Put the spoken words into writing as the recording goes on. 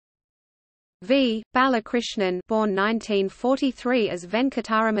V. Balakrishnan, born 1943 as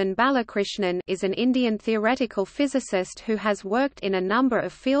Venkataraman Balakrishnan, is an Indian theoretical physicist who has worked in a number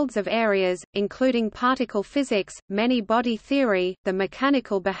of fields of areas, including particle physics, many-body theory, the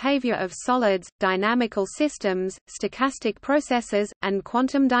mechanical behavior of solids, dynamical systems, stochastic processes, and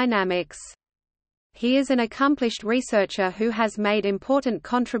quantum dynamics. He is an accomplished researcher who has made important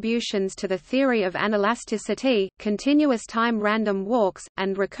contributions to the theory of anelasticity, continuous time random walks,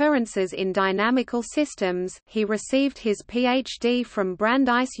 and recurrences in dynamical systems. He received his PhD from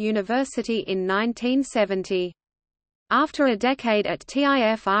Brandeis University in 1970. After a decade at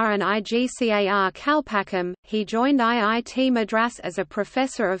TIFR and IGCAR Kalpakkam, he joined IIT Madras as a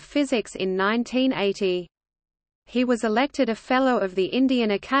professor of physics in 1980. He was elected a Fellow of the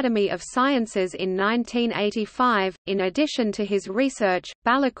Indian Academy of Sciences in 1985. In addition to his research,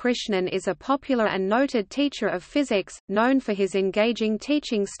 Balakrishnan is a popular and noted teacher of physics, known for his engaging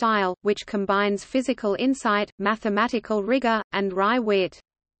teaching style, which combines physical insight, mathematical rigor, and wry wit.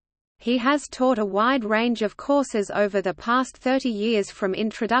 He has taught a wide range of courses over the past 30 years, from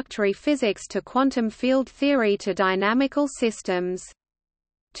introductory physics to quantum field theory to dynamical systems.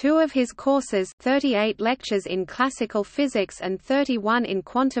 Two of his courses, 38 lectures in classical physics and 31 in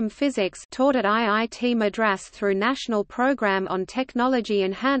quantum physics, taught at IIT Madras through National Programme on Technology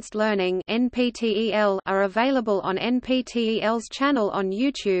Enhanced Learning (NPTEL), are available on NPTEL's channel on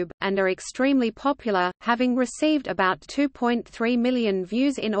YouTube, and are extremely popular, having received about 2.3 million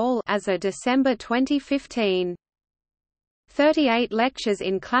views in all as of December 2015. 38 lectures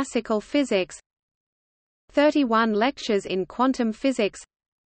in classical physics, 31 lectures in quantum physics.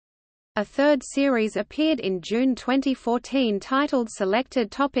 A third series appeared in June 2014 titled Selected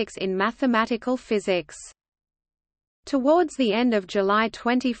Topics in Mathematical Physics. Towards the end of July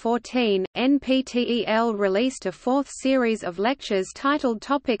 2014, NPTEL released a fourth series of lectures titled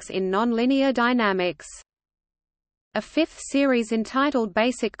Topics in Nonlinear Dynamics. A fifth series entitled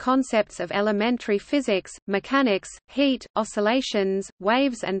Basic Concepts of Elementary Physics, Mechanics, Heat, Oscillations,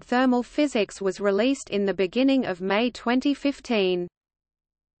 Waves and Thermal Physics was released in the beginning of May 2015.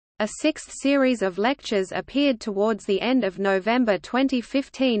 A sixth series of lectures appeared towards the end of November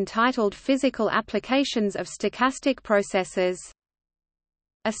 2015 titled Physical Applications of Stochastic Processes.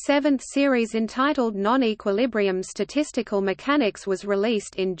 A seventh series entitled Non-Equilibrium Statistical Mechanics was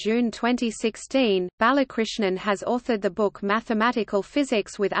released in June 2016. Balakrishnan has authored the book Mathematical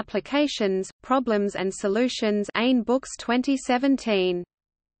Physics with Applications, Problems and Solutions, AIN Books 2017.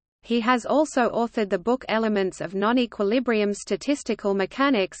 He has also authored the book Elements of Non-Equilibrium Statistical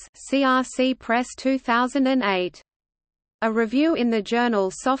Mechanics, CRC Press 2008. A review in the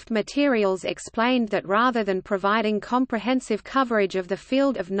journal Soft Materials explained that rather than providing comprehensive coverage of the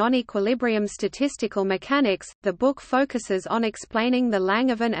field of non-equilibrium statistical mechanics, the book focuses on explaining the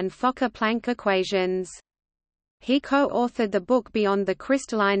Langevin and Fokker-Planck equations. He co-authored the book Beyond the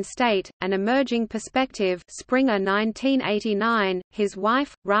Crystalline State, An Emerging Perspective, Springer 1989. His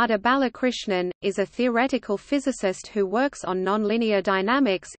wife, Radha Balakrishnan, is a theoretical physicist who works on nonlinear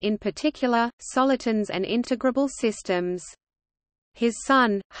dynamics, in particular, solitons and integrable systems. His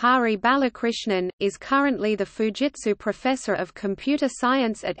son, Hari Balakrishnan, is currently the Fujitsu Professor of Computer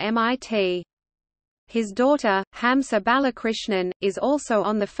Science at MIT. His daughter, Hamsa Balakrishnan, is also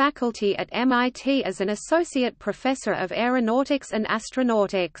on the faculty at MIT as an associate professor of aeronautics and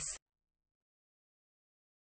astronautics.